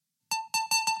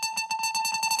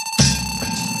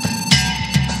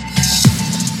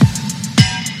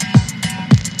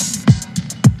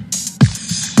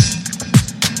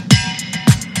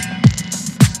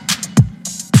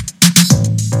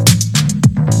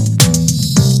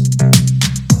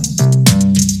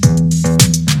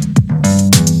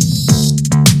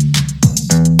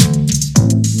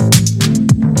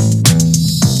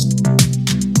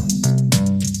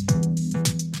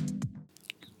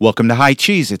Welcome to High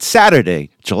Cheese. It's Saturday,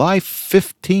 July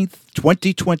 15th,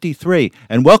 2023,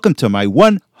 and welcome to my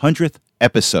 100th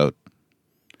episode.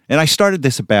 And I started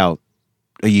this about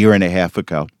a year and a half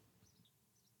ago.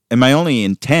 And my only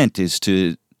intent is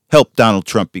to help Donald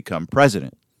Trump become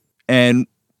president. And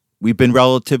we've been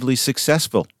relatively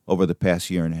successful over the past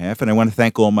year and a half. And I want to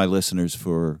thank all my listeners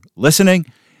for listening.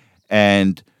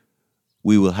 And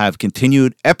we will have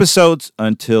continued episodes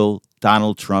until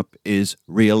Donald Trump is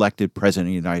reelected president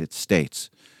of the United States.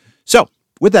 So,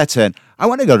 with that said, I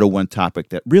want to go to one topic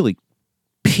that really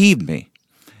peeved me.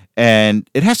 And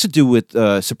it has to do with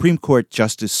Supreme Court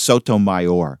Justice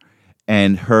Sotomayor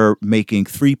and her making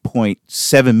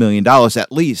 $3.7 million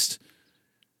at least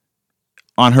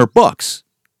on her books.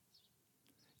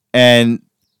 And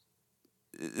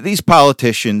these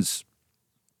politicians,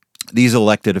 these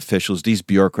elected officials, these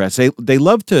bureaucrats, they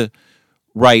love to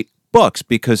write books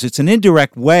because it's an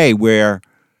indirect way where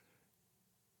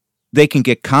they can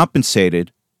get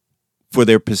compensated for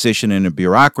their position in a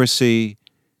bureaucracy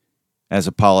as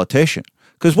a politician.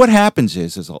 Because what happens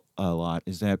is a lot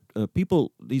is that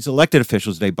people, these elected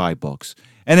officials, they buy books.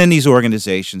 And then these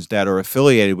organizations that are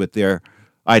affiliated with their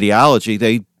ideology,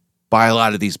 they buy a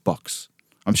lot of these books.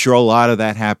 I'm sure a lot of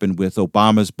that happened with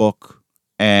Obama's book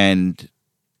and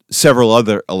several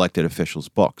other elected officials'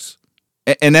 books.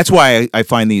 And that's why I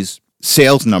find these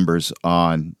sales numbers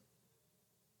on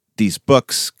these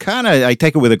books I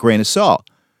take it with a grain of salt.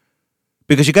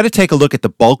 Because you got to take a look at the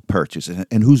bulk purchase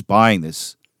and who's buying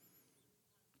this.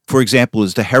 For example,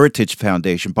 is the Heritage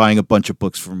Foundation buying a bunch of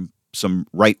books from some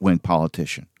right-wing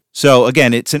politician. So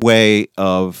again, it's a way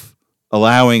of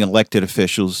allowing elected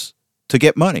officials to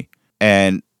get money.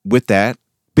 And with that,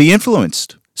 be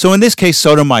influenced. So in this case,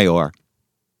 Sotomayor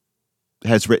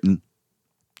has written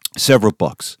several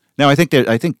books. Now, I think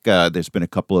there's been a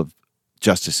couple of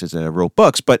justices that have wrote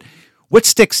books, but what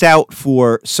sticks out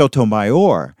for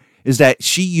Sotomayor is that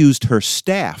she used her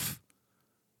staff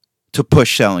to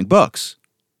push selling books.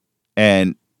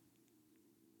 And,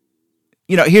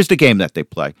 here's the game that they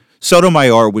play.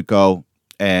 Sotomayor would go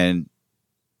and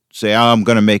say, I'm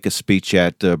going to make a speech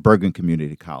at Bergen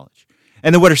Community College.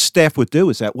 And then what her staff would do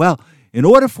is that, in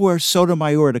order for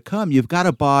Sotomayor to come, you've got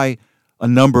to buy a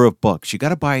number of books. You got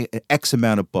to buy X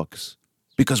amount of books.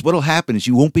 Because what will happen is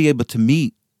you won't be able to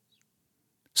meet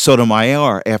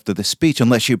Sotomayor after the speech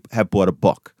unless you have bought a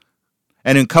book.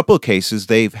 And in a couple of cases,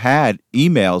 they've had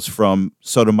emails from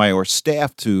Sotomayor's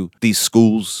staff to these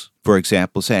schools, for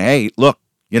example, saying, hey, look,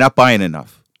 you're not buying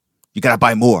enough. You got to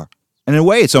buy more. And in a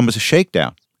way, it's almost a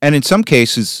shakedown. And in some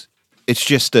cases, it's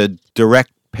just a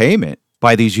direct payment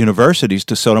by these universities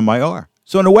to Sotomayor.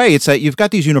 So in a way, it's that you've got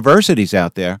these universities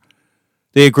out there.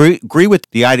 They agree with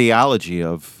the ideology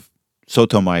of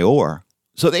Sotomayor,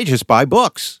 so they just buy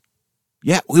books.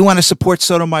 Yeah, we want to support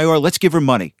Sotomayor. Let's give her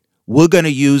money. We're going to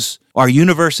use our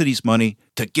university's money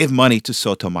to give money to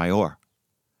Sotomayor.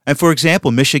 And for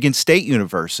example, Michigan State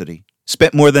University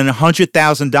spent more than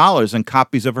 $100,000 on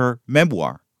copies of her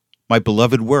memoir, My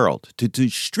Beloved World, to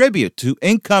distribute to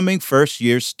incoming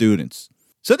first-year students.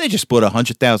 So they just bought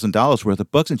 $100,000 worth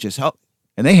of books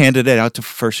and they handed it out to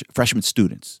freshman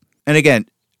students. And again,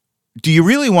 do you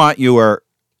really want your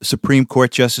Supreme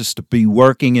Court justice to be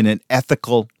working in an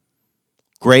ethical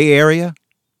gray area?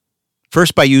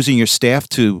 First, by using your staff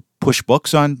to push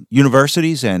books on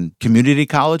universities and community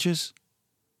colleges.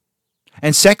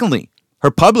 And secondly,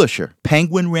 her publisher,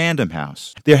 Penguin Random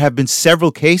House. There have been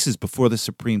several cases before the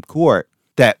Supreme Court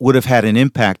that would have had an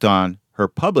impact on her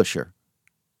publisher,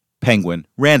 Penguin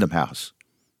Random House.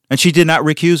 And she did not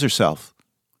recuse herself.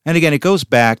 And again, it goes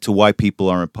back to why people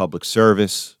are in public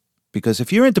service. Because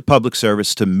if you're into public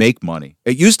service to make money,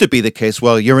 it used to be the case,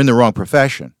 you're in the wrong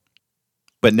profession.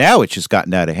 But now it's just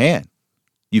gotten out of hand.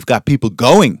 You've got people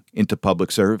going into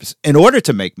public service in order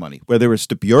to make money, whether it's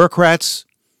the bureaucrats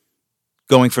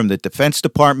going from the Defense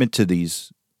Department to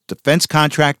these defense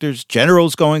contractors,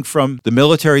 generals going from the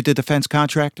military to defense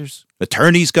contractors,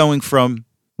 attorneys going from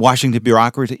Washington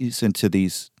bureaucracies into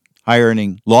these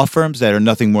high-earning law firms that are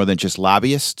nothing more than just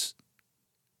lobbyists.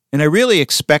 And I really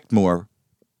expect more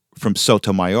from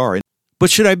Sotomayor.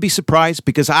 But should I be surprised?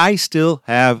 Because I still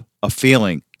have a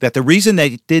feeling that the reason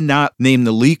they did not name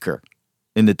the leaker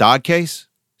in the Dodd case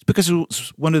is because it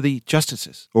was one of the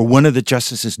justices, or one of the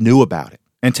justices knew about it.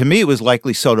 And to me, it was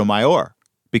likely Sotomayor,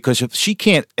 because if she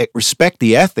can't respect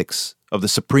the ethics of the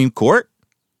Supreme Court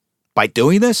by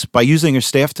doing this, by using her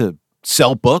staff to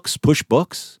sell books, push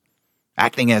books,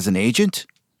 acting as an agent,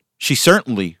 she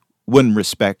certainly wouldn't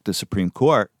respect the Supreme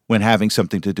Court when having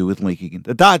something to do with linking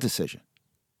the Dodd decision.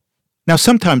 Now,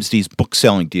 sometimes these book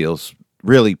selling deals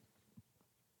really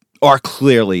are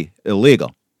clearly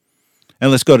illegal.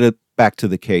 And let's go back to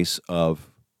the case of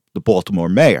the Baltimore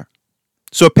mayor.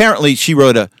 So apparently she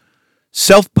wrote a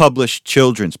self-published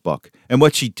children's book. And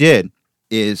what she did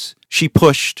is she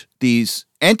pushed these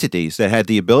entities that had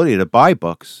the ability to buy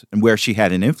books and where she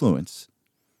had an influence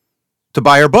to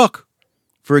buy her book.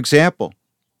 For example,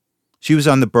 she was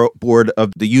on the board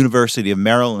of the University of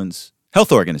Maryland's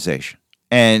health organization.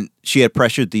 And she had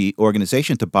pressured the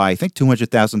organization to buy, I think,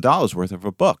 $200,000 worth of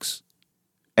her books.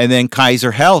 And then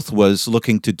Kaiser Health was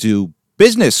looking to do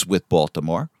business with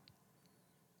Baltimore.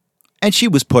 And she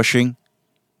was pushing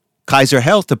Kaiser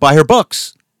Health to buy her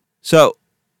books. So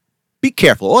be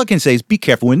careful. All I can say is be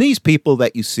careful. When these people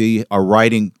that you see are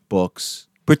writing books,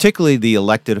 particularly the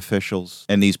elected officials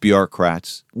and these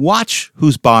bureaucrats, watch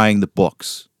who's buying the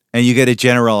books. And you get a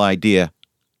general idea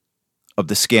of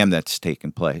the scam that's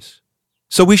taken place.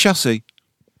 So we shall see.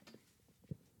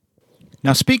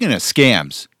 Now, speaking of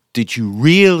scams, did you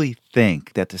really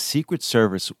think that the Secret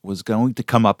Service was going to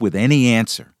come up with any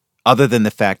answer other than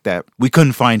the fact that we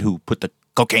couldn't find who put the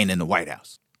cocaine in the White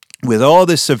House? With all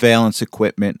this surveillance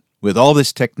equipment, with all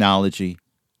this technology,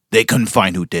 they couldn't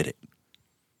find who did it.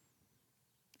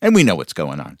 And we know what's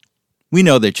going on. We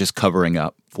know they're just covering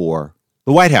up for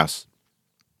the White House,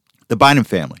 the Biden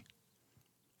family.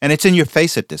 And it's in your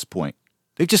face at this point.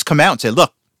 They've just come out and said,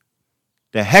 look,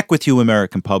 the heck with you,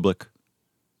 American public.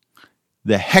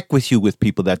 The heck with you with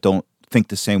people that don't think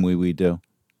the same way we do.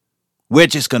 We're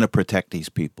just going to protect these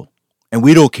people. And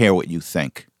we don't care what you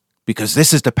think, because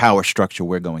this is the power structure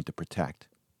we're going to protect.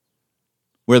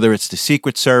 Whether it's the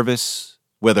Secret Service,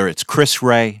 whether it's Chris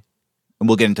Wray, and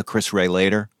we'll get into Chris Wray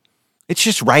later, it's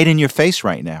just right in your face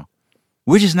right now.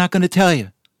 We're just not going to tell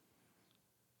you.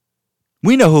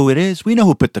 We know who it is. We know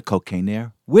who put the cocaine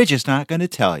there. We're just not going to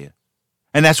tell you.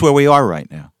 And that's where we are right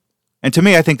now. And to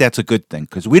me, I think that's a good thing,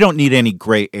 because we don't need any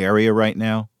gray area right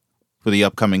now for the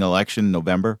upcoming election in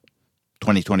November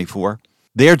 2024.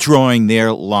 They're drawing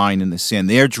their line in the sand.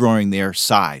 They're drawing their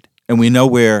side. And we know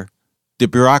where the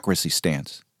bureaucracy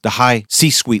stands, the high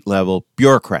C-suite level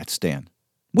bureaucrats stand,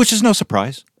 which is no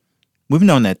surprise. We've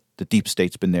known that the deep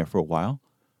state's been there for a while.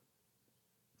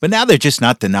 But now they're just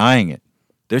not denying it.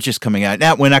 They're just coming out.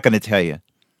 Now, we're not going to tell you.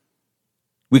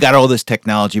 We got all this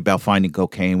technology about finding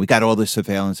cocaine. We got all this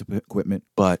surveillance equipment,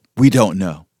 but we don't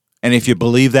know. And if you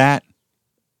believe that,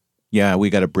 yeah, we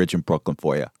got a bridge in Brooklyn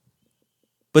for you.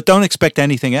 But don't expect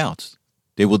anything else.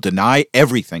 They will deny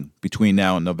everything between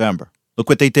now and November. Look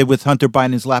what they did with Hunter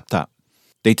Biden's laptop.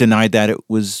 They denied that it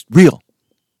was real.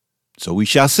 So we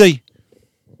shall see.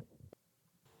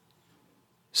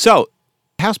 So,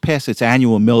 the House passed its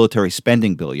annual military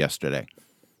spending bill yesterday.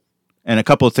 And a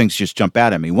couple of things just jump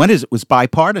out at me. One is it was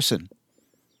bipartisan.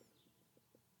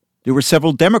 There were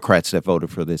several Democrats that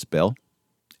voted for this bill.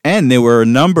 And there were a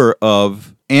number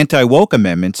of anti-woke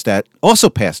amendments that also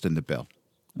passed in the bill.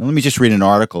 Now, let me just read an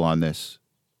article on this.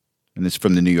 And it's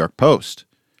from the New York Post.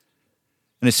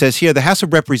 And it says here, the House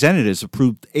of Representatives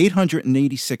approved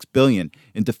 $886 billion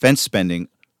in defense spending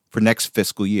for next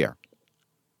fiscal year,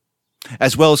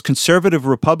 as well as conservative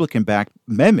Republican-backed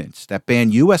amendments that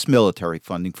ban U.S. military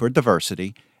funding for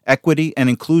diversity, equity, and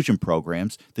inclusion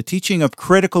programs, the teaching of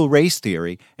critical race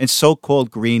theory, and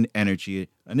so-called green energy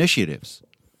initiatives.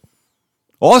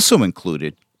 Also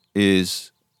included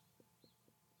is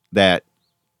that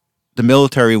the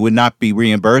military would not be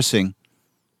reimbursing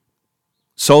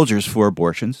soldiers for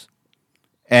abortions,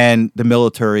 and the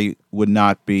military would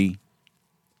not be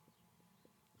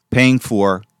paying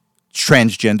for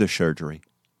transgender surgery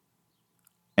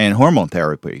and hormone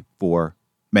therapy for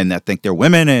men that think they're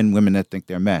women and women that think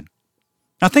they're men.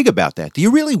 Now think about that. Do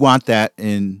you really want that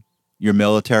in your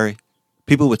military?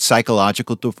 People with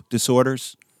psychological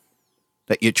disorders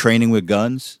that you're training with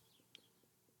guns?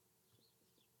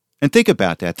 And think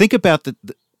about that. Think about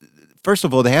first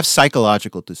of all, they have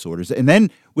psychological disorders. And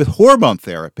then with hormone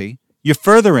therapy, you're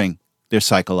furthering their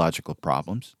psychological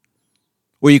problems.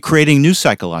 Or you're creating new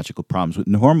psychological problems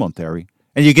with hormone therapy.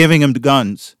 And you're giving them the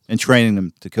guns and training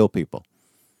them to kill people.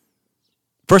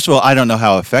 First of all, I don't know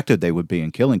how effective they would be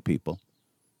in killing people.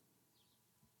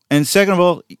 And second of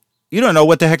all, you don't know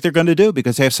what the heck they're going to do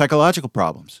because they have psychological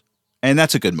problems. And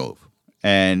that's a good move.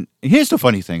 And here's the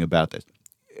funny thing about this.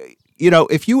 You know,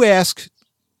 if you ask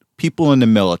people in the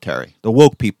military, the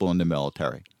woke people in the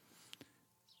military,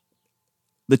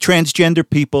 the transgender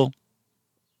people,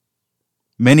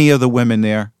 many of the women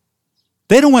there,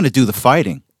 they don't want to do the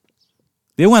fighting.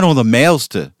 They want all the males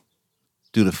to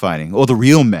do the fighting, or the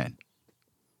real men,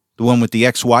 the one with the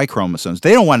XY chromosomes.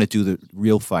 They don't want to do the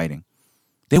real fighting.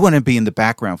 They want to be in the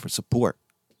background for support.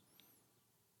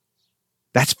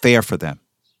 That's fair for them.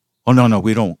 Oh, no,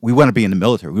 we don't. We want to be in the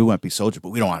military. We want to be soldiers, but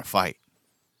we don't want to fight.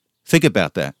 Think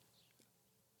about that.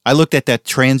 I looked at that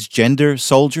transgender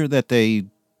soldier that the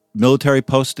military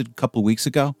posted a couple of weeks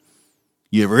ago.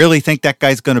 You really think that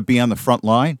guy's going to be on the front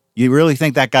line? You really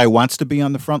think that guy wants to be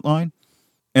on the front line?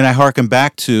 And I hearken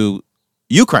back to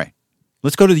Ukraine.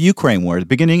 Let's go to the Ukraine war. At the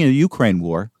beginning of the Ukraine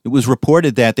war, it was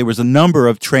reported that there was a number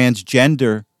of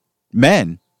transgender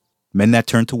men that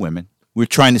turned to women, were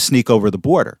trying to sneak over the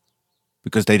border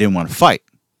because they didn't want to fight.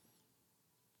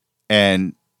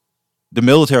 And the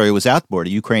military was out the border,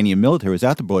 the Ukrainian military was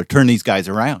out the border, turned these guys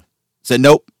around. Said,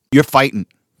 nope, you're fighting.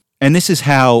 And this is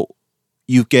how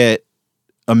you get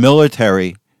a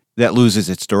military that loses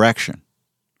its direction.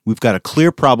 We've got a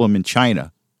clear problem in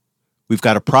China. We've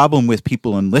got a problem with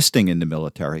people enlisting in the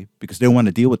military because they don't want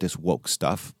to deal with this woke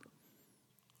stuff.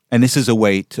 And this is a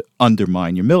way to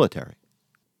undermine your military.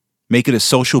 Make it a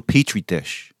social petri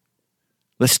dish.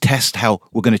 Let's test how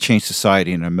we're going to change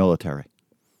society in our military.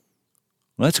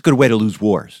 Well, that's a good way to lose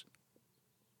wars.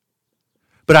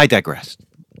 But I digress.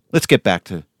 Let's get back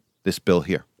to this bill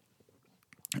here.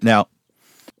 Now,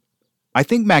 I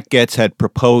think Matt Gaetz had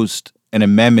proposed an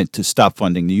amendment to stop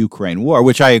funding the Ukraine war,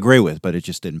 which I agree with, but it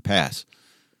just didn't pass.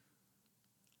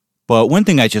 But one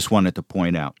thing I just wanted to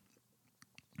point out,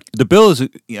 the bill is,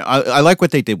 I like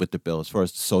what they did with the bill as far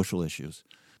as the social issues,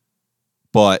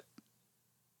 but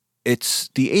it's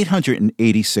the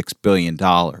 $886 billion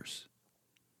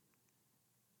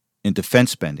in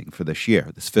defense spending for this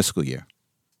year, this fiscal year.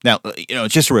 Now,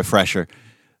 just a refresher,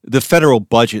 the federal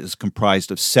budget is comprised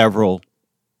of several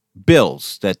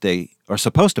bills that they are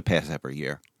supposed to pass every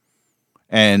year.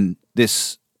 And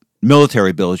this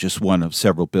military bill is just one of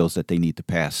several bills that they need to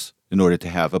pass in order to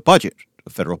have a budget, a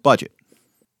federal budget.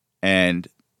 And,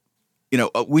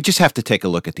 we just have to take a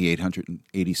look at the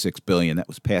 $886 billion that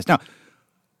was passed. Now,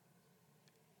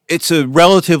 it's a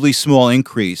relatively small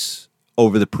increase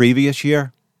over the previous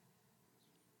year,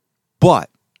 but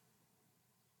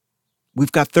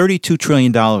we've got $32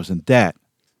 trillion in debt,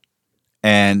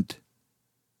 and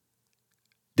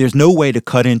there's no way to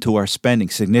cut into our spending,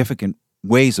 significant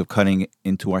ways of cutting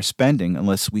into our spending,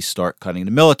 unless we start cutting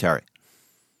the military.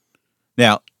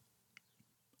 Now,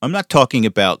 I'm not talking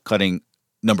about cutting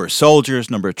number of soldiers,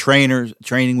 number of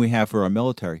training we have for our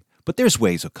military, but there's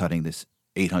ways of cutting this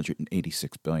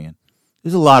 $886 billion.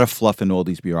 There's a lot of fluff in all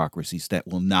these bureaucracies that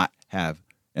will not have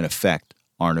an effect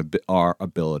on our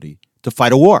ability to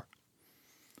fight a war.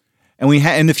 And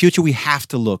in the future, we have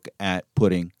to look at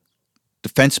putting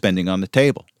defense spending on the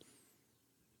table.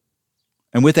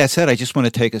 And with that said, I just want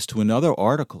to take us to another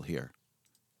article here.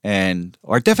 And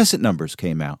our deficit numbers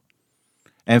came out.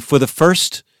 And for the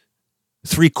first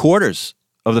 3 quarters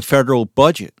of the federal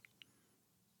budget,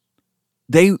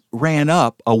 they ran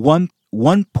up a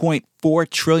 $1.4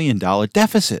 trillion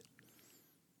deficit.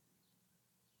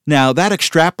 Now, that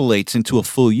extrapolates into a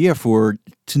full year to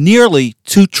nearly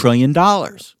 $2 trillion.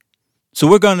 So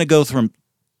we're going to go from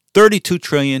 $32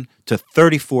 trillion to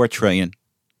 $34 trillion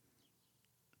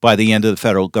by the end of the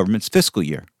federal government's fiscal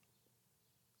year,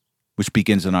 which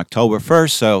begins on October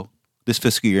 1st, so this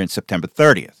fiscal year in September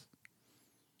 30th.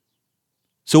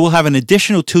 So we'll have an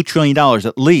additional $2 trillion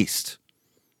at least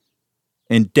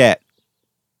in debt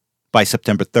by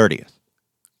September 30th.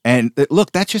 And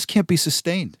look, that just can't be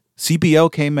sustained.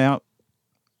 CBO came out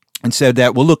and said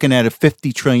that we're looking at a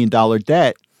 $50 trillion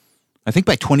debt, I think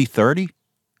by 2030.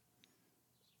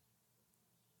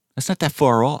 That's not that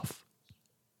far off.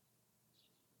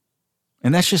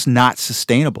 And that's just not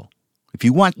sustainable. If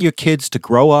you want your kids to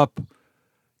grow up,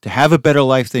 to have a better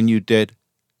life than you did,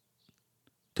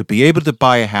 to be able to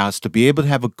buy a house, to be able to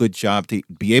have a good job, to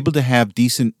be able to have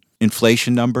decent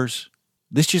inflation numbers,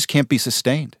 this just can't be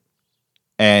sustained.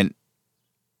 And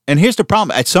here's the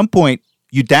problem. At some point,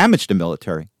 you damage the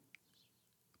military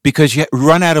because you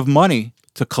run out of money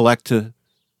to collect to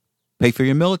pay for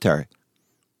your military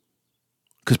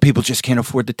because people just can't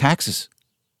afford the taxes.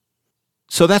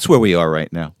 So that's where we are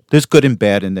right now. There's good and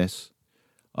bad in this.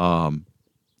 I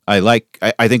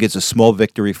think it's a small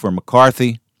victory for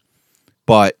McCarthy,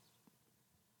 but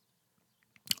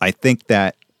I think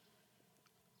that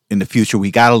in the future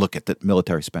we got to look at the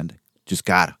military spending. Just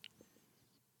gotta.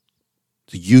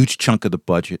 It's a huge chunk of the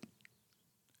budget,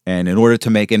 and in order to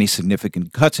make any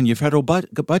significant cuts in your federal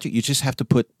budget, you just have to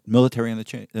put military on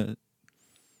the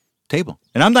table.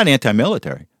 And I'm not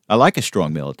anti-military. I like a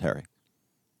strong military.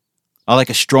 I like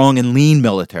a strong and lean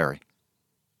military.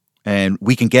 And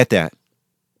we can get that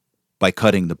by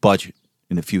cutting the budget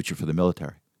in the future for the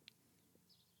military.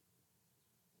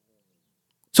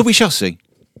 So we shall see.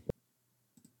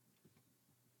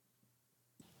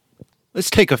 Let's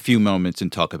take a few moments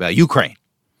and talk about Ukraine.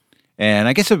 And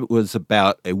I guess it was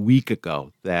about a week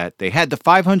ago that they had the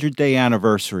 500-day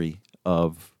anniversary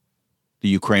of the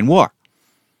Ukraine war.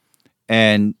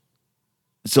 And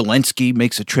Zelensky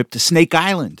makes a trip to Snake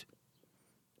Island.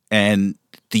 And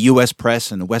the U.S.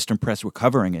 press and the Western press were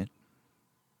covering it.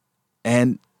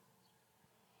 And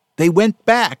they went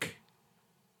back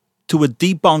to a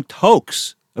debunked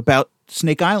hoax about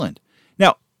Snake Island.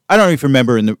 Now, I don't even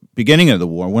remember in the beginning of the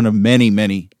war, one of many,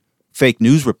 many fake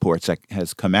news reports that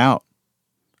has come out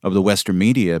of the Western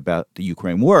media about the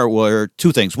Ukraine war were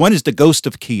two things. One is the ghost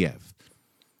of Kiev.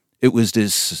 It was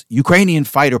this Ukrainian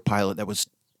fighter pilot that was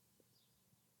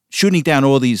shooting down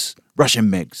all these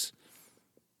Russian MiGs.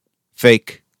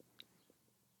 Fake.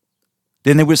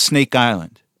 Then there was Snake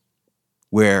Island,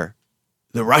 where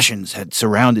the Russians had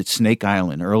surrounded Snake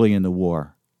Island early in the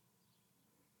war.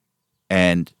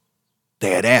 And they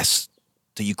had asked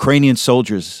the Ukrainian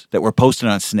soldiers that were posted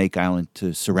on Snake Island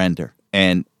to surrender.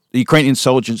 And the Ukrainian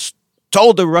soldiers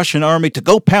told the Russian army to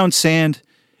go pound sand,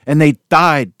 and they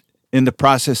died in the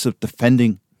process of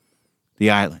defending the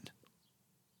island.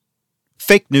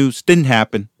 Fake news, didn't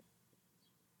happen.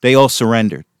 They all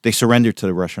surrendered. They surrendered to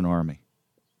the Russian army.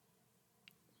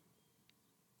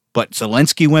 But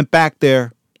Zelensky went back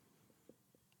there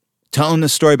telling the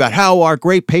story about how our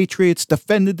great patriots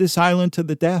defended this island to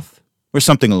the death, or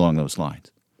something along those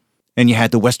lines. And you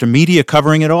had the Western media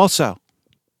covering it also.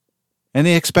 And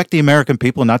they expect the American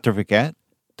people not to forget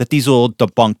that these are all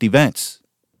debunked events.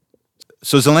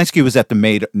 So Zelensky was at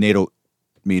the NATO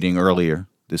meeting earlier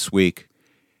this week,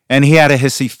 and he had a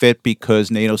hissy fit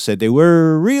because NATO said they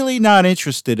were really not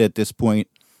interested at this point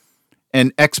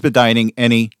in expediting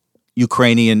any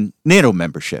Ukrainian NATO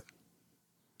membership.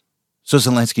 So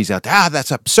Zelensky's out there,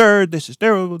 that's absurd, this is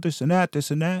terrible, this and that,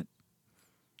 this and that.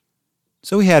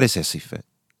 So he had his hissy fit.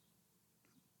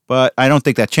 But I don't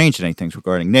think that changed anything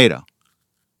regarding NATO.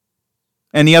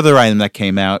 And the other item that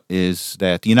came out is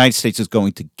that the United States is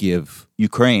going to give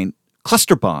Ukraine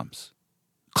cluster bombs.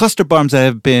 Cluster bombs that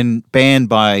have been banned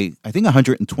by, I think,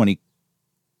 120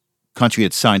 countries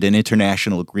had signed an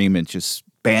international agreement just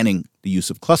banning the use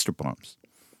of cluster bombs.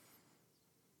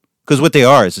 Because what they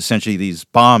are is essentially these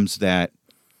bombs that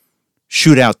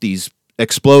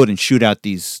explode and shoot out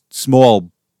these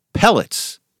small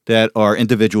pellets that are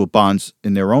individual bombs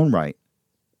in their own right.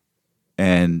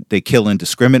 And they kill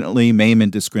indiscriminately, maim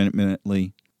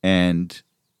indiscriminately, and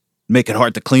make it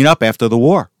hard to clean up after the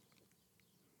war.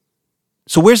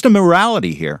 So where's the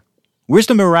morality here? Where's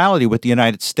the morality with the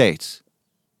United States?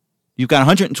 You've got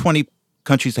 120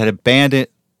 countries that have banned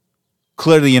it.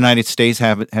 Clearly the United States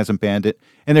hasn't banned it,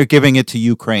 and they're giving it to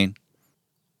Ukraine.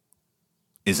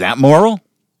 Is that moral?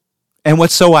 And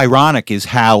what's so ironic is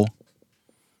how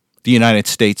the United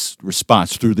States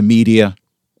responds through the media,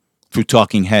 through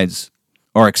talking heads,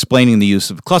 are explaining the use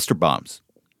of cluster bombs.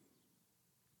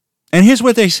 And here's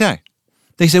what they say.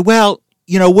 They say, well,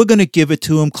 we're going to give it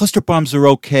to them. Cluster bombs are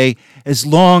okay as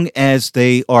long as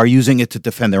they are using it to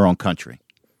defend their own country.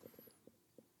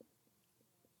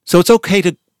 So it's okay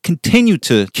to continue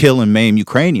to kill and maim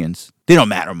Ukrainians. They don't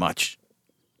matter much.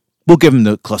 We'll give them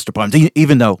the cluster bombs,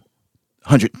 even though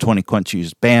 120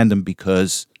 countries banned them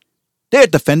because they're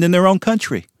defending their own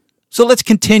country. So let's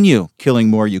continue killing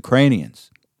more Ukrainians.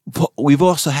 We've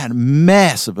also had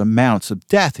massive amounts of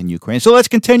death in Ukraine, so let's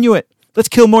continue it. Let's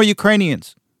kill more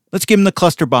Ukrainians. Let's give them the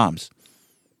cluster bombs.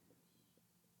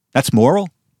 That's moral?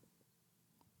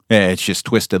 It's just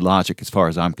twisted logic as far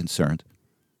as I'm concerned.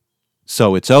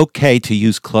 So it's okay to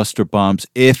use cluster bombs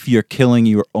if you're killing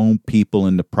your own people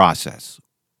in the process.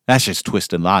 That's just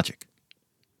twisted logic.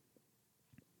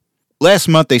 Last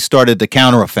month they started the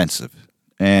counteroffensive,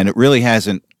 and it really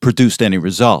hasn't produced any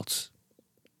results.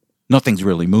 Nothing's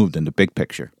really moved in the big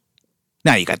picture.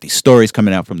 Now you got these stories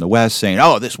coming out from the West saying,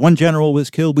 this one general was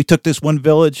killed. We took this one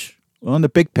village. Well, in the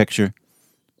big picture,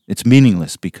 it's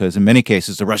meaningless because in many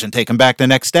cases the Russians take them back the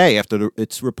next day after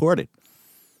it's reported.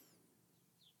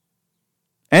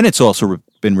 And it's also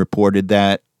been reported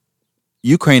that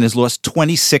Ukraine has lost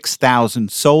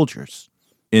 26,000 soldiers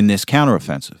in this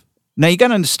counteroffensive. Now you got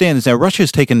to understand is that Russia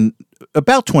has taken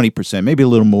about 20%, maybe a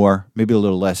little more, maybe a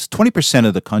little less, 20%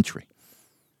 of the country.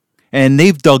 And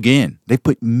they've dug in. They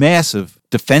put massive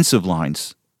defensive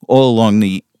lines all along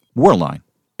the war line.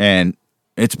 And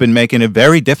it's been making it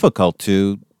very difficult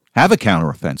to have a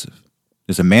counteroffensive.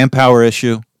 There's a manpower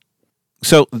issue.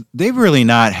 So they've really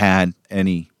not had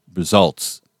any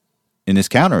results in this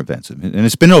counteroffensive. And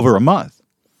it's been over a month.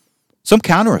 Some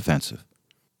counteroffensive.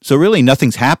 So really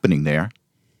nothing's happening there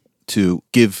to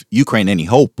give Ukraine any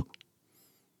hope.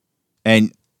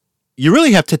 And you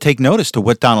really have to take notice to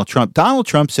what Donald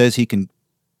Trump says he can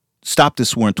stop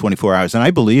this war in 24 hours, and I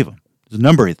believe him. There's a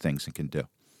number of things it can do.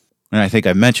 And I think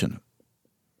I mentioned them.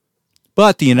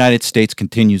 But the United States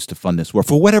continues to fund this war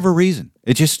for whatever reason.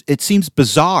 It seems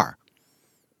bizarre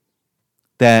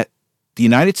that the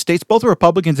United States, both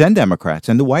Republicans and Democrats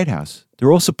and the White House,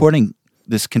 they're all supporting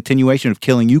this continuation of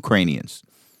killing Ukrainians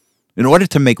in order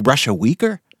to make Russia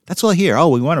weaker. That's all here. Oh,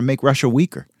 we want to make Russia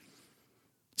weaker.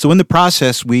 So in the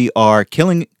process, we are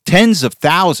killing tens of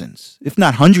thousands, if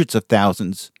not hundreds of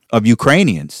thousands of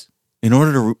Ukrainians in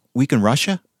order to weaken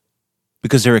Russia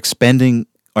because they're expending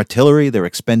artillery, they're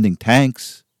expending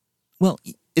tanks. Well,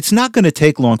 it's not going to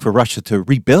take long for Russia to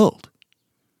rebuild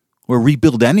or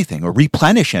rebuild anything or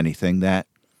replenish anything that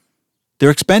they're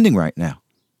expending right now.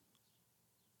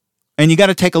 And you got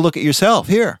to take a look at yourself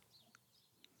here.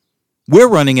 We're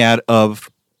running out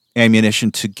of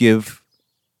ammunition to give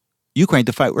Ukraine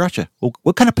to fight Russia. Well,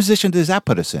 what kind of position does that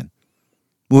put us in?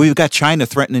 Well, we've got China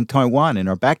threatening Taiwan in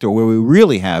our back door where we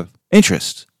really have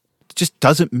interest. It just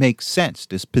doesn't make sense,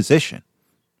 this position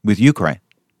with Ukraine.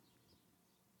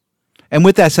 And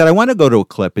with that said, I want to go to a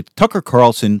clip. Tucker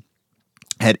Carlson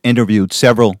had interviewed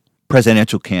several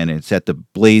presidential candidates at the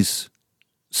Blaze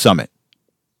Summit.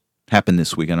 Happened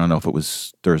this week. I don't know if it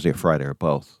was Thursday or Friday or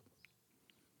both.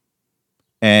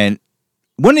 And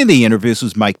one of the interviews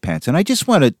was Mike Pence. And I just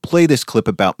want to play this clip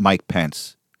about Mike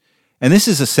Pence. And this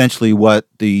is essentially what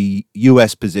the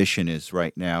U.S. position is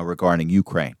right now regarding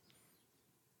Ukraine.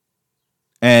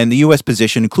 And the U.S.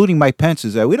 position, including Mike Pence,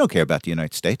 is that we don't care about the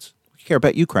United States. We care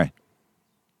about Ukraine.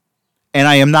 And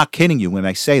I am not kidding you when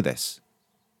I say this.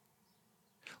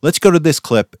 Let's go to this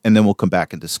clip, and then we'll come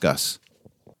back and discuss.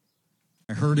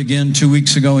 I heard again 2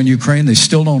 weeks ago in Ukraine, they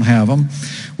still don't have them.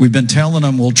 We've been telling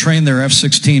them we'll train their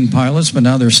F-16 pilots, but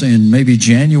now they're saying maybe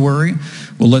January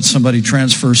we'll let somebody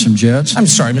transfer some jets. I'm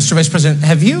sorry, Mr. Vice President,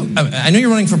 have you, I know you're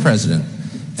running for president.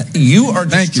 You are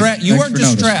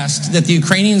distressed that the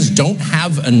Ukrainians don't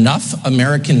have enough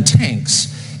American tanks.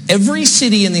 Every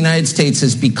city in the United States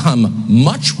has become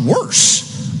much worse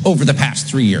over the past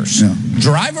 3 years. Yeah.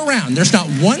 Drive around. There's not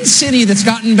one city that's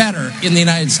gotten better in the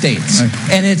United States.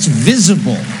 And it's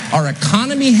visible. Our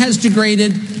economy has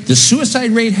degraded. The suicide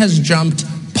rate has jumped.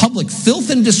 Public filth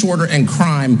and disorder and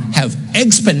crime have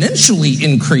exponentially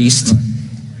increased.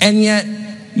 And yet,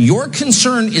 your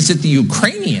concern is that the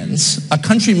Ukrainians, a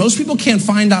country most people can't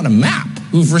find on a map,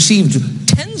 who've received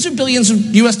tens of billions of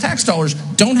U.S. tax dollars,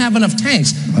 don't have enough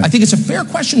tanks. I think it's a fair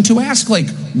question to ask,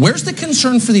 where's the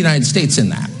concern for the United States in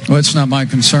that? Well, it's not my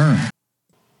concern.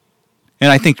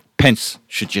 And I think Pence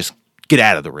should just get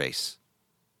out of the race.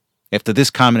 After this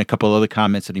comment, a couple other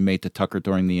comments that he made to Tucker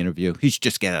during the interview, he should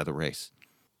just get out of the race.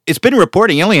 It's been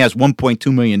reporting he only has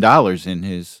 $1.2 million in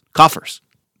his coffers.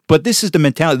 But this is the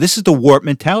mentality. This is the warped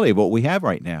mentality of what we have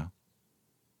right now.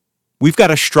 We've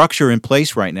got a structure in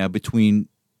place right now between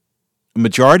a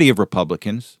majority of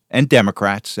Republicans and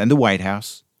Democrats and the White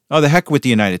House. Oh, the heck with the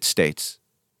United States.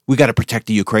 We got to protect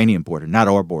the Ukrainian border, not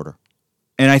our border.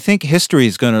 And I think history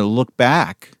is going to look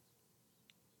back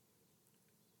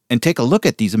and take a look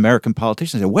at these American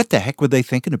politicians and say, what the heck were they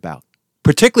thinking about?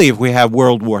 Particularly if we have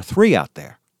World War III out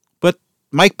there. But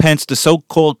Mike Pence, the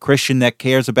so-called Christian that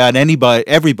cares about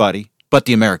everybody but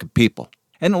the American people.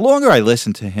 And the longer I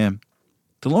listen to him,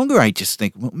 the longer I just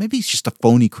think, well, maybe he's just a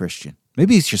phony Christian.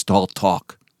 Maybe he's just all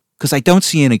talk. Because I don't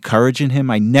see any courage in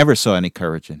him. I never saw any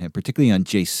courage in him, particularly on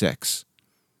J6.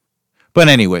 But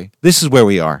anyway, this is where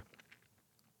we are.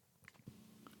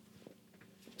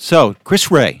 So, Chris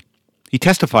Wray, he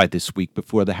testified this week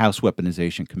before the House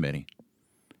Weaponization Committee.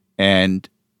 And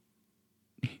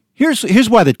here's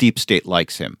why the deep state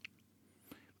likes him.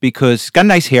 Because he's got a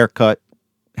nice haircut,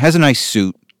 has a nice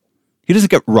suit, he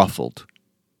doesn't get ruffled.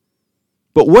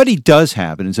 But what he does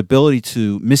have is his ability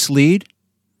to mislead,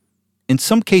 in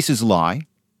some cases lie,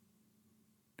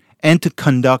 and to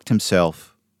conduct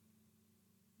himself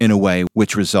in a way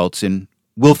which results in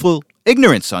willful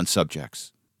ignorance on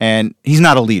subjects. And he's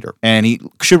not a leader, and he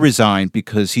should resign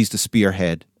because he's the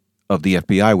spearhead of the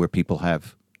FBI where people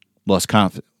have lost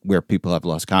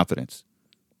confidence.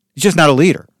 He's just not a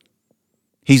leader.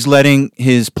 He's letting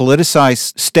his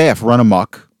politicized staff run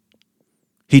amok.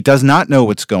 He does not know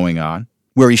what's going on,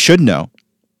 where he should know,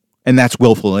 and that's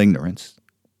willful ignorance.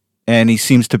 And he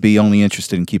seems to be only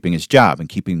interested in keeping his job and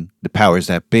keeping the powers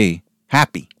that be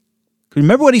happy.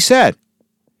 Remember what he said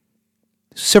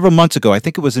several months ago? I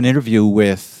think it was an interview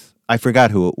with, I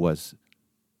forgot who it was.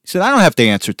 He said, I don't have to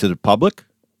answer to the public.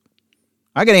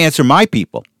 I got to answer my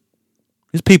people.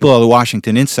 His people are the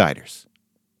Washington insiders.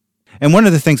 And one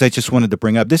of the things I just wanted to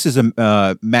bring up, this is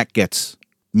a Matt Getz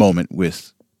moment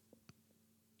with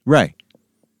Wray.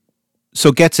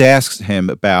 So Getz asks him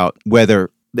about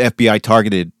whether the FBI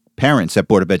targeted parents at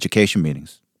Board of Education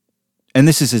meetings. And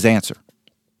this is his answer.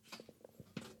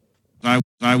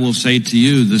 I will say to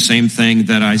you the same thing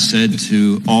that I said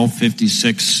to all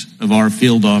 56 of our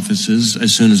field offices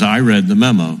as soon as I read the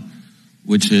memo,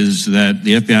 which is that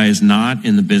the FBI is not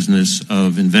in the business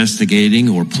of investigating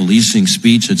or policing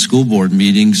speech at school board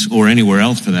meetings or anywhere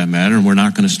else for that matter, and we're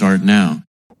not going to start now.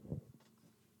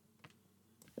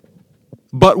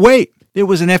 But wait, there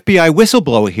was an FBI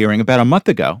whistleblower hearing about a month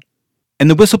ago, and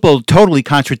the whistleblower totally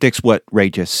contradicts what Wray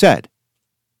just said.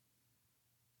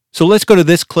 So let's go to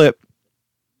this clip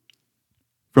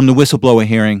from the whistleblower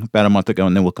hearing about a month ago,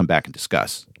 and then we'll come back and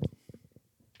discuss.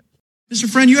 Mr.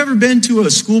 Friend, you ever been to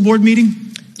a school board meeting?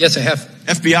 Yes, I have.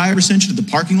 FBI ever sent you to the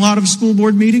parking lot of a school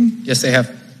board meeting? Yes, they have.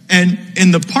 And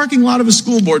in the parking lot of a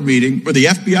school board meeting where the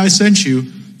FBI sent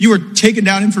you, you were taking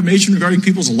down information regarding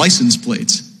people's license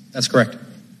plates. That's correct.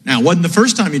 Now, wasn't the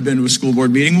first time you'd been to a school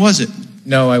board meeting, was it?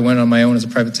 No, I went on my own as a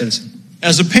private citizen.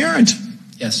 As a parent?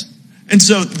 Yes. And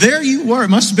so there you were. It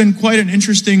must have been quite an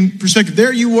interesting perspective.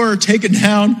 There you were taking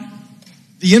down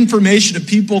the information of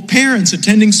people, parents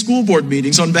attending school board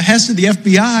meetings on behest of the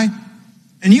FBI.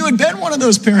 And you had been one of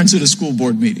those parents at a school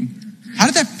board meeting. How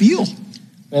did that feel?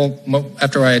 Well,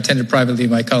 after I attended privately,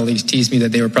 my colleagues teased me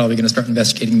that they were probably going to start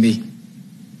investigating me.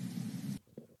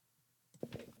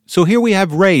 So here we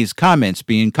have Wray's comments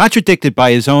being contradicted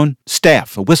by his own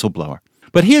staff, a whistleblower.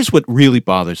 But here's what really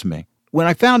bothers me. When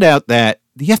I found out that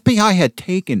the FBI had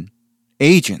taken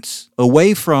agents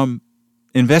away from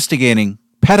investigating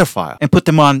pedophiles and put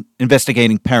them on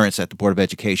investigating parents at the Board of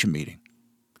Education meeting.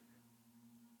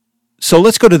 So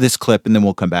let's go to this clip and then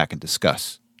we'll come back and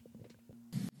discuss.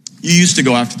 You used to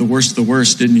go after the worst of the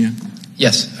worst, didn't you?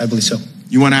 Yes, I believe so.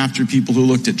 You went after people who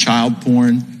looked at child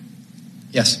porn?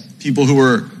 Yes. People who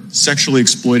were sexually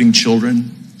exploiting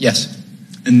children? Yes.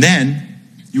 And then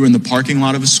you were in the parking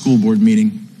lot of a school board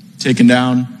meeting, taking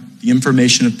down the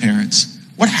information of parents.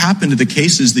 What happened to the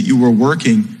cases that you were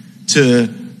working to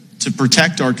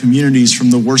protect our communities from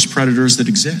the worst predators that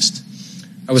exist?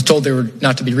 I was told they were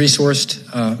not to be resourced,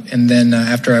 and then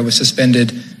after I was suspended,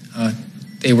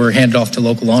 they were handed off to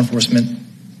local law enforcement.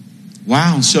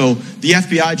 Wow, so the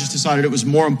FBI just decided it was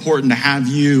more important to have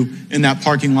you in that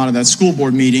parking lot of that school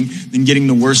board meeting than getting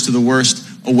the worst of the worst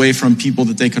away from people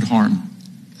that they could harm.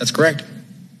 That's correct.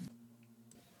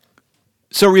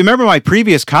 So remember my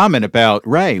previous comment about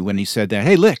Wray when he said that,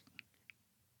 hey,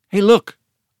 look,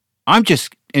 I'm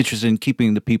just interested in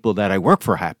keeping the people that I work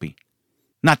for happy,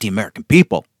 not the American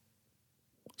people.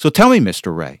 So tell me,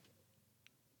 Mr. Wray,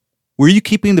 were you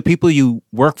keeping the people you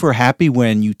work for happy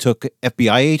when you took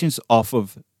FBI agents off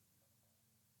of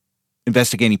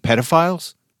investigating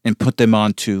pedophiles and put them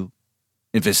onto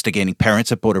investigating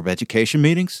parents at Board of Education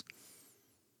meetings?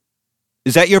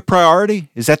 Is that your priority?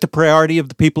 Is that the priority of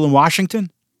the people in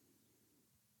Washington?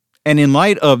 And in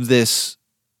light of this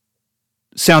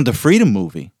Sound of Freedom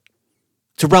movie,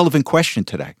 it's a relevant question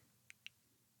today.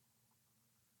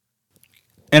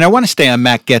 And I want to stay on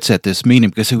Matt Gaetz at this meeting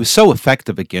because he was so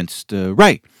effective against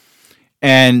Wray.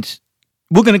 And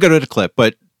we're going to go to the clip,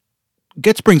 but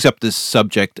Gaetz brings up this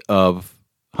subject of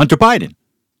Hunter Biden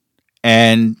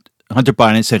and Hunter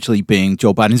Biden essentially being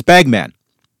Joe Biden's bagman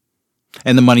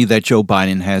and the money that Joe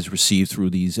Biden has received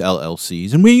through these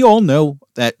LLCs. And we all know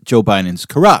that Joe Biden's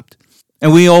corrupt.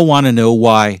 And we all want to know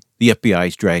why the FBI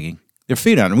is dragging their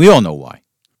feet on it. And we all know why.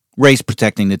 Wray's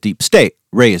protecting the deep state.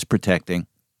 Wray is protecting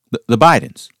the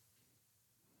Bidens.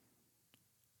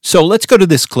 So let's go to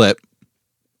this clip.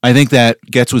 I think that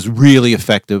Gaetz was really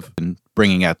effective in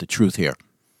bringing out the truth here.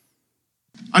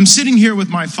 I'm sitting here with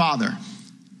my father.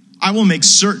 I will make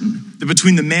certain that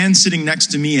between the man sitting next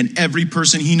to me and every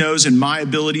person he knows and my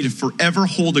ability to forever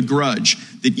hold a grudge,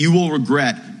 that you will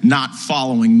regret not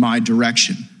following my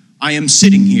direction. I am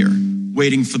sitting here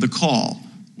waiting for the call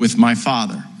with my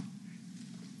father.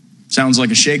 Sounds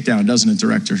like a shakedown, doesn't it,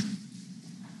 Director?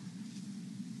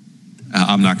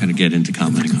 I'm not going to get into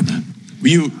commenting on that.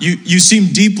 You seem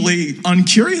deeply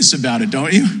uncurious about it,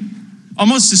 don't you?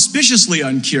 Almost suspiciously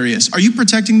uncurious. Are you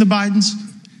protecting the Bidens?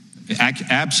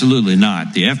 Absolutely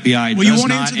not. The FBI does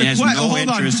not and has no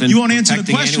interest in you won't answer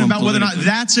the question about whether or not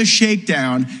politically. that's a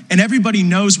shakedown, and everybody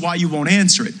knows why you won't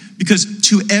answer it. Because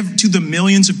to the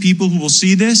millions of people who will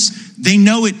see this, they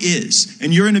know it is.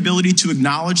 And your inability to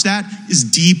acknowledge that is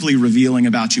deeply revealing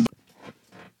about you.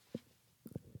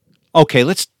 Okay,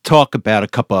 let's talk about a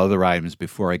couple other items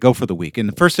before I go for the week. And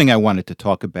the first thing I wanted to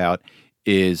talk about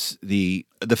is the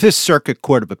Fifth Circuit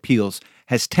Court of Appeals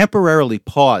has temporarily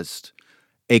paused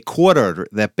a court order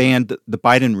that banned the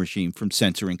Biden regime from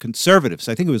censoring conservatives.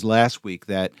 I think it was last week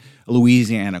that a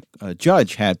Louisiana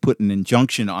judge had put an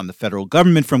injunction on the federal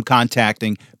government from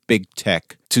contacting big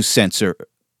tech to censor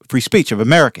free speech of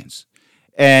Americans.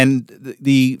 And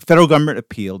the federal government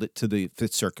appealed it to the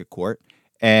Fifth Circuit Court,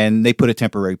 and they put a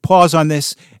temporary pause on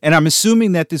this. And I'm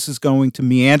assuming that this is going to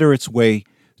meander its way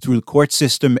through the court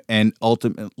system and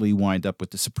ultimately wind up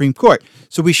with the Supreme Court.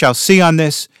 So we shall see on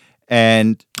this,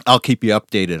 and I'll keep you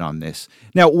updated on this.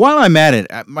 Now, while I'm at it,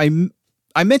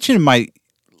 I mentioned in my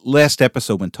last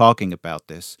episode when talking about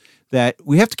this that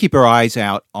we have to keep our eyes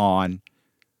out on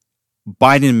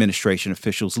Biden administration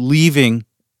officials leaving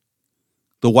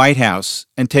the White House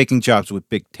and taking jobs with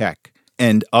big tech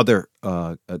and other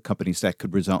companies that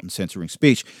could result in censoring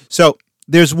speech. So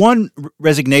there's one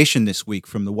resignation this week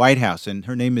from the White House, and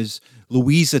her name is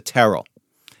Louisa Terrell.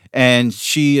 And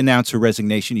she announced her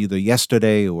resignation either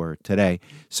yesterday or today.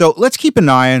 So let's keep an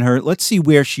eye on her. Let's see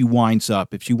where she winds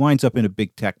up. If she winds up in a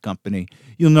big tech company,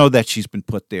 you'll know that she's been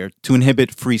put there to inhibit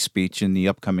free speech in the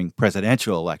upcoming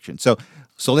presidential election. So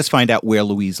let's find out where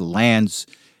Louise lands,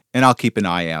 and I'll keep an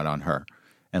eye out on her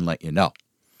and let you know.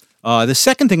 The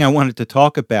second thing I wanted to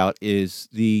talk about is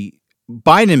the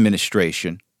Biden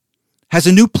administration has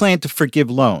a new plan to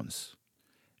forgive loans.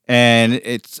 And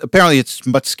it's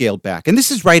much scaled back. And this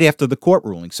is right after the court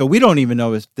ruling. So we don't even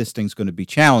know if this thing's going to be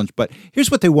challenged. But here's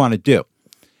what they want to do.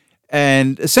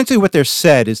 And essentially what they're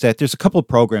said is that there's a couple of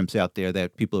programs out there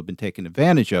that people have been taking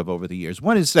advantage of over the years.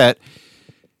 One is that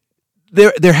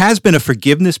there has been a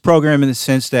forgiveness program in the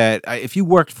sense that if you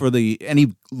worked for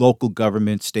any local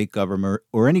government, state government,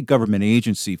 or any government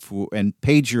agency and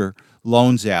paid your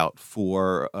loans out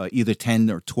for either 10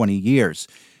 or 20 years,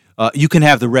 you can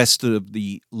have the rest of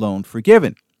the loan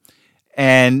forgiven.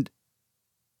 And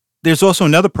there's also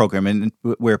another program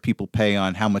where people pay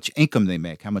on how much income they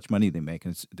make, how much money they make,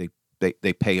 and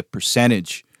they pay a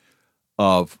percentage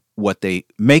of what they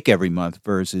make every month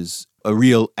versus a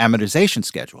real amortization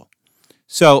schedule.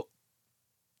 So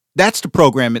that's the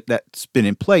program that's been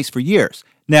in place for years.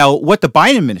 Now, what the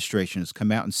Biden administration has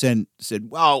come out and said,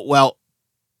 well,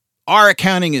 our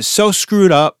accounting is so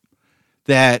screwed up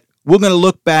that we're going to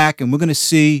look back and we're going to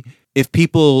see if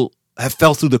people have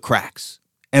fell through the cracks.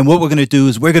 And what we're going to do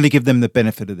is we're going to give them the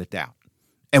benefit of the doubt,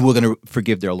 and we're going to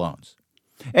forgive their loans.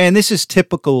 And this is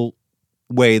typical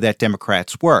way that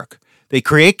Democrats work. They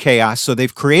create chaos. So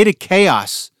they've created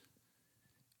chaos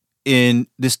in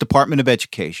this Department of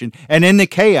Education. And in the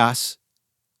chaos,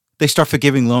 they start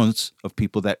forgiving loans of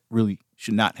people that really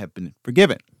should not have been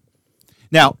forgiven.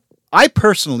 Now, I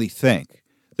personally think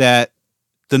that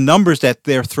the numbers that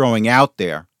they're throwing out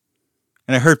there,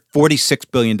 and I heard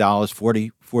 $46 billion,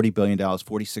 $40 billion,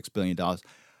 $46 billion.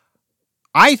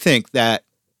 I think that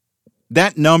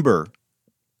number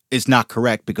is not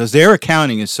correct because their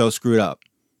accounting is so screwed up.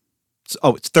 It's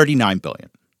 $39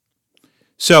 billion.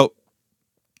 So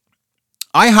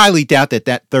I highly doubt that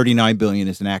 $39 billion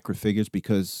is an accurate figure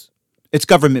because it's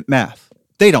government math.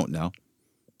 They don't know.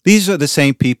 These are the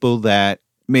same people that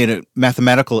made a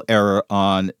mathematical error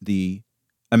on the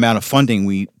amount of funding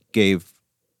we gave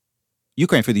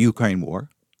Ukraine for the Ukraine war.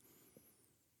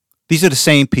 These are the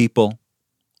same people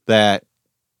that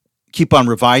keep on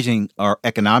revising our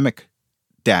economic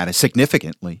data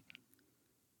significantly.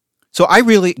 So I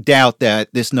really doubt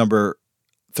that this number,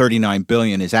 39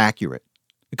 billion, is accurate.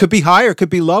 It could be higher, it could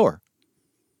be lower.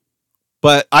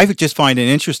 But I just find it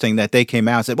interesting that they came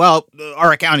out and said, well,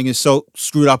 our accounting is so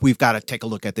screwed up, we've got to take a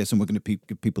look at this and we're going to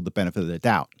give people the benefit of the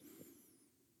doubt.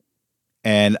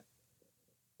 And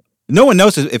no one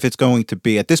knows if it's going to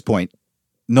be, at this point,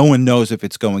 no one knows if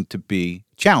it's going to be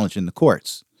challenged in the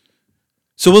courts.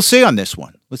 So we'll see on this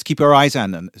one. Let's keep our eyes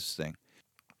on this thing.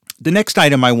 The next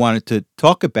item I wanted to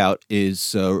talk about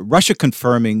is Russia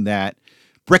confirming that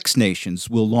BRICS nations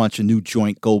will launch a new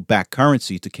joint gold-backed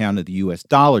currency to counter the U.S.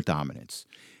 dollar dominance.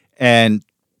 And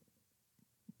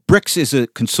BRICS is a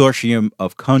consortium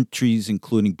of countries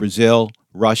including Brazil,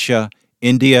 Russia,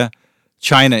 India,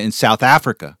 China, and South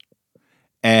Africa.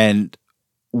 And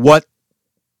what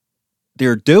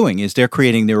they're doing is they're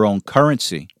creating their own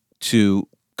currency to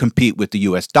compete with the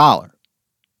U.S. dollar.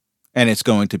 And it's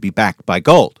going to be backed by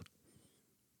gold.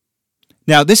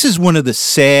 Now, this is one of the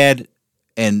sad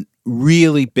and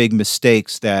really big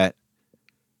mistakes that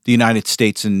the United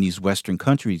States and these Western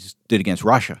countries did against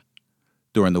Russia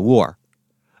during the war.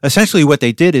 Essentially, what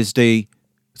they did is they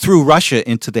threw Russia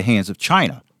into the hands of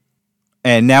China.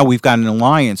 And now we've got an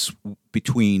alliance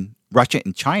between Russia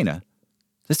and China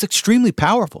that's extremely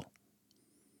powerful.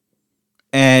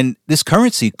 And this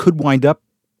currency could wind up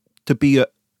to be a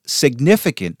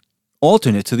significant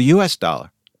alternate to the U.S.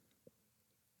 dollar.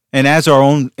 And as our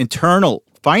own internal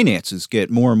finances get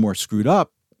more and more screwed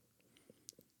up,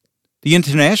 the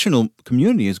international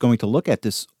community is going to look at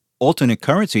this alternate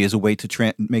currency as a way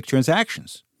to make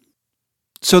transactions.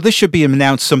 So this should be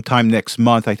announced sometime next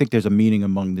month. I think there's a meeting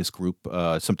among this group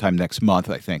sometime next month,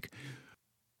 I think.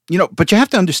 But you have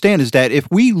to understand is that if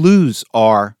we lose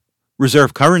our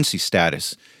reserve currency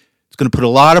status, it's going to put a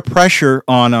lot of pressure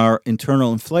on our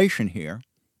internal inflation here.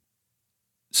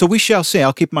 So we shall see.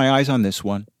 I'll keep my eyes on this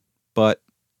one. But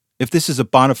if this is a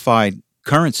bona fide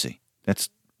currency that's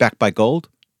backed by gold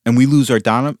and we lose our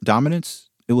dominance,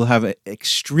 it will have an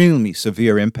extremely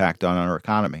severe impact on our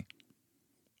economy.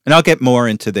 And I'll get more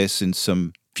into this in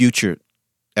some future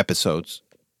episodes.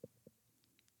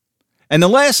 And the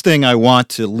last thing I want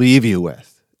to leave you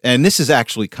with, and this is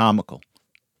actually comical.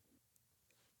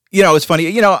 It's funny.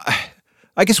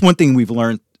 I guess one thing we've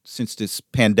learned since this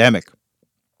pandemic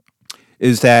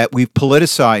is that we've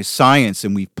politicized science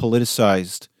and we've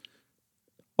politicized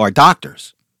our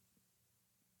doctors.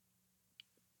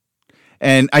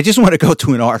 And I just want to go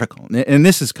to an article, and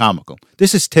this is comical.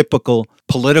 This is typical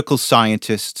political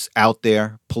scientists out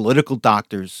there, political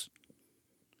doctors,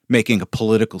 making a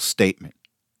political statement.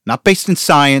 Not based in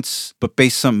science, but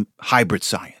based on hybrid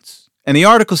science. And the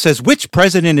article says, which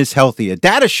president is healthier?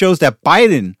 Data shows that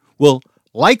Biden will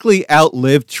likely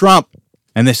outlive Trump.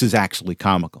 And this is actually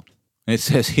comical. And it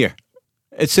says here,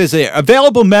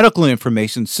 available medical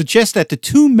information suggests that the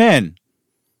two men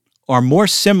are more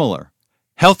similar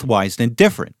health-wise than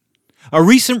different. A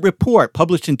recent report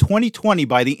published in 2020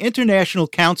 by the International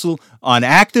Council on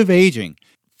Active Aging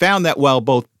found that while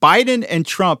both Biden and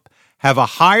Trump have a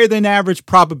higher than average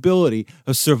probability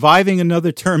of surviving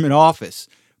another term in office,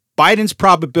 Biden's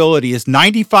probability is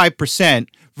 95%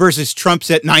 versus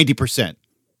Trump's at 90%.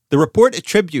 The report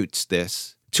attributes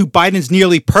this to Biden's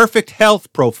nearly perfect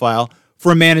health profile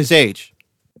for a man his age.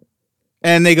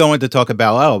 And they go into talk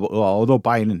about, although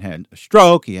Biden had a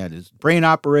stroke, he had his brain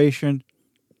operation,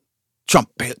 Trump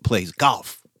plays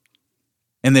golf.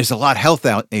 And there's a lot of health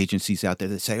agencies out there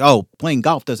that say, playing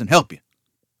golf doesn't help you.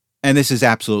 And this is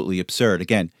absolutely absurd.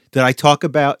 Again, did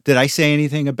I say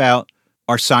anything about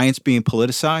our science being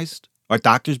politicized? Our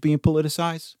doctors being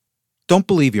politicized? Don't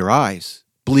believe your eyes.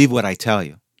 Believe what I tell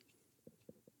you.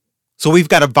 So we've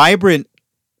got a vibrant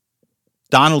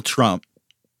Donald Trump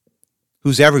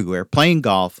who's everywhere, playing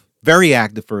golf, very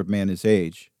active for a man his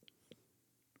age.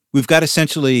 We've got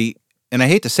essentially, and I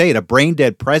hate to say it, a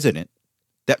brain-dead president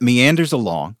that meanders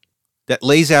along, that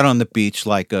lays out on the beach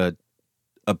like a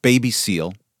baby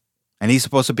seal, and he's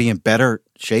supposed to be in better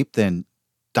shape than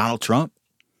Donald Trump?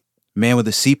 Man with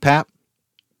a CPAP?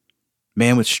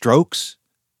 Man with strokes?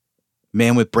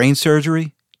 Man with brain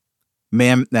surgery?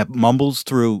 Man that mumbles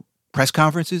through press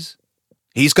conferences?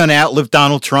 He's going to outlive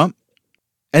Donald Trump?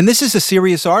 And this is a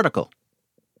serious article.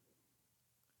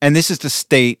 And this is the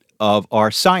state of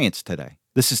our science today.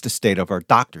 This is the state of our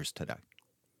doctors today.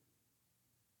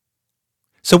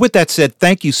 So with that said,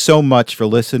 thank you so much for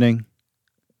listening.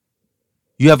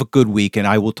 You have a good week, and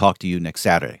I will talk to you next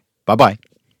Saturday. Bye-bye.